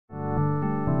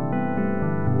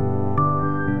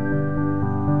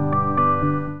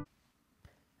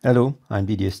Hello, I'm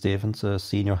BDA Stevens, a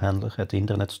senior handler at the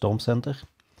Internet Storm Center.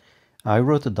 I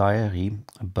wrote a diary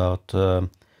about a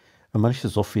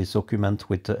malicious Office document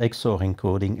with XOR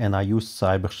encoding, and I used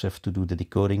CyberChef to do the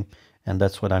decoding, and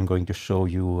that's what I'm going to show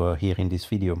you here in this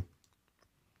video.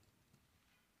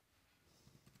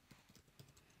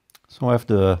 So I have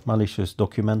the malicious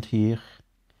document here,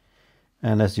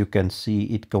 and as you can see,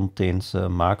 it contains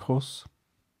macros.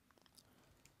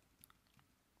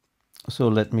 So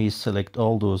let me select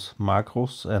all those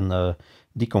macros and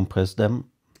decompress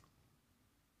them.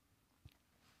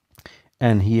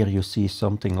 And here you see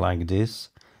something like this.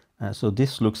 So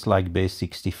this looks like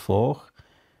BASE64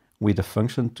 with a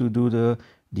function to do the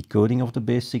decoding of the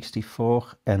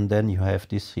BASE64, and then you have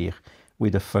this here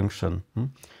with a function.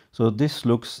 So this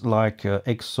looks like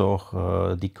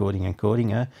XOR decoding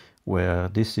encoding, where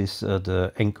this is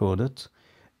the encoded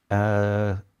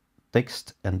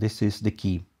text and this is the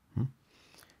key.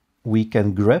 We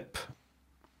can grep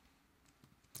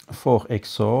for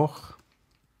XOR,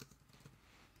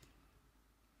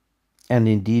 and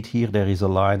indeed here there is a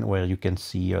line where you can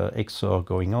see XOR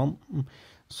going on.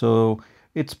 So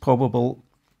it's probable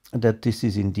that this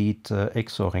is indeed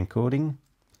XOR encoding.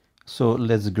 So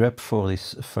let's grep for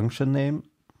this function name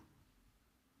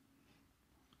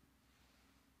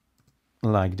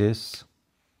like this.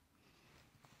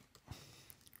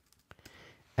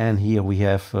 And here we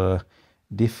have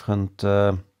different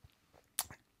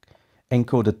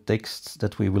encoded texts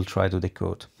that we will try to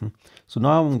decode. So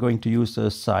now I'm going to use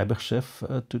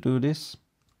CyberChef to do this.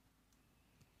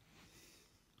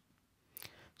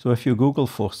 So if you Google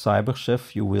for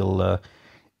CyberChef, you will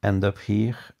end up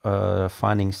here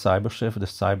finding CyberChef, the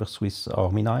Cyber Swiss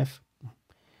Army knife.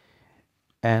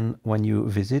 And when you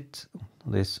visit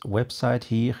this website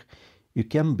here, you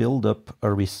can build up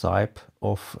a recipe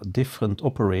of different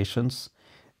operations,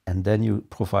 and then you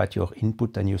provide your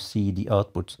input and you see the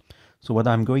output. So what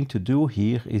I'm going to do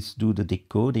here is do the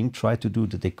decoding, try to do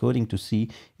the decoding to see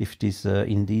if it is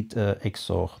indeed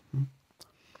XOR.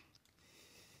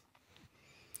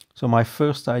 So my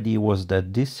first idea was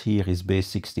that this here is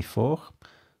BASE64.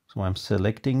 So I'm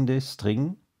selecting this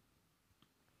string.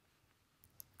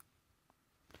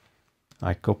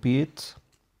 I copy it.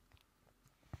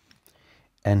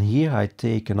 And here I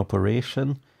take an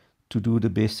operation to do the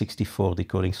BASE64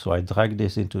 decoding. So I drag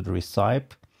this into the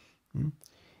recipe.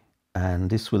 And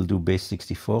this will do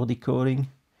BASE64 decoding,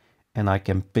 and I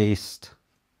can paste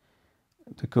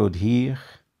the code here,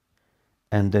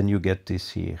 and then you get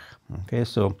this here. Okay,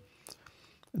 so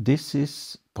this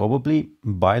is probably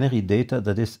binary data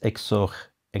that is XOR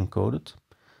encoded.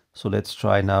 So let's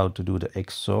try now to do the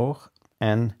XOR,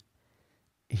 and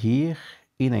here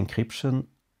in encryption,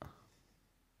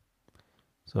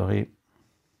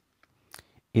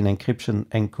 in encryption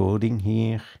encoding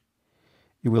here,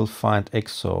 you will find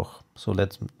XOR. So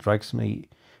let's drag me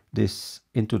this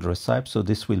into the recipe. So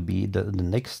this will be the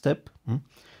next step.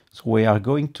 So we are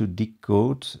going to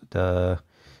decode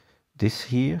this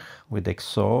here with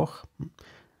XOR.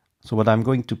 So what I'm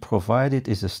going to provide it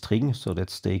is a string. So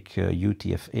let's take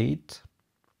UTF-8.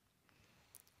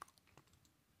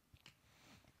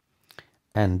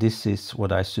 And this is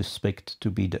what I suspect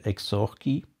to be the XOR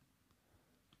key.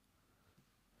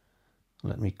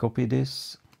 Let me copy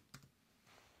this.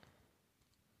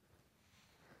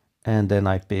 And then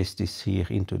I paste this here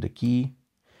into the key.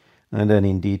 And then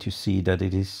indeed you see that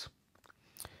it is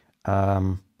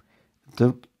the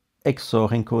XOR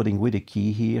encoding with a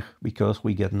key here, because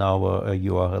we get now a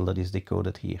URL that is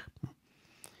decoded here.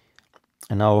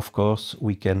 And now of course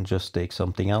we can just take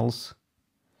something else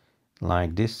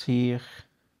like this here.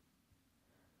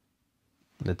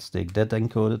 Let's take that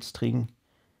encoded string,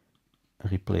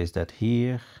 replace that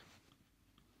here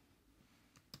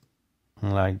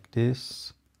like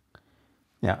this.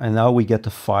 Yeah, and now we get the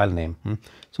file name.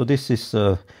 So this is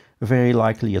very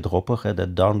likely a dropper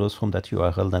that downloads from that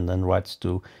URL and then writes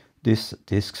to this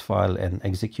disk file and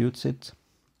executes it.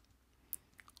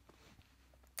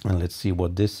 And let's see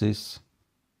what this is.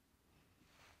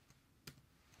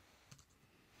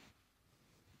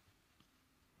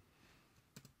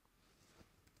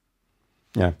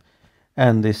 Yeah,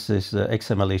 and this is the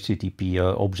XML HTTP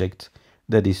object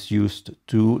that is used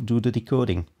to do the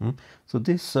decoding. So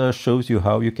this shows you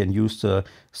how you can use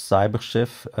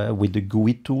CyberChef with the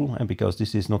GUI tool, and because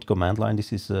this is not command line,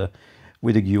 this is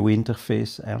with a GUI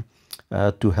interface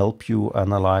to help you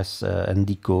analyze and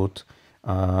decode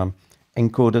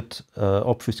encoded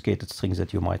obfuscated strings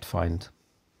that you might find.